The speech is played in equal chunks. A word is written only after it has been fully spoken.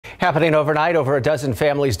Happening overnight, over a dozen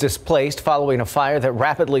families displaced following a fire that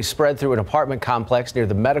rapidly spread through an apartment complex near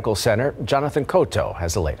the medical center. Jonathan Cotto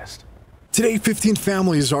has the latest. Today, 15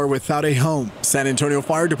 families are without a home. San Antonio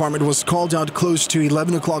Fire Department was called out close to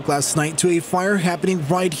 11 o'clock last night to a fire happening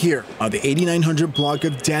right here on the 8900 block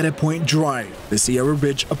of Data Point Drive, the Sierra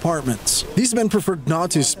Ridge Apartments. These men preferred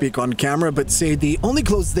not to speak on camera, but say the only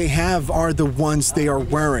clothes they have are the ones they are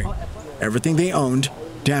wearing. Everything they owned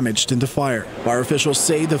damaged in the fire. Fire officials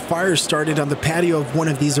say the fire started on the patio of one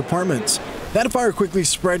of these apartments. That fire quickly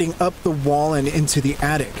spreading up the wall and into the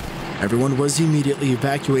attic. Everyone was immediately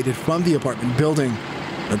evacuated from the apartment building.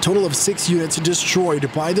 A total of 6 units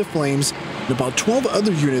destroyed by the flames and about 12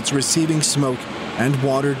 other units receiving smoke and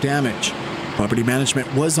water damage. Property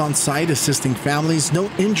management was on site assisting families. No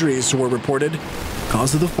injuries were reported. The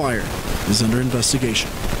cause of the fire is under investigation.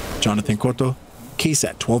 Jonathan Cotto,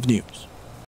 KSAT 12 News.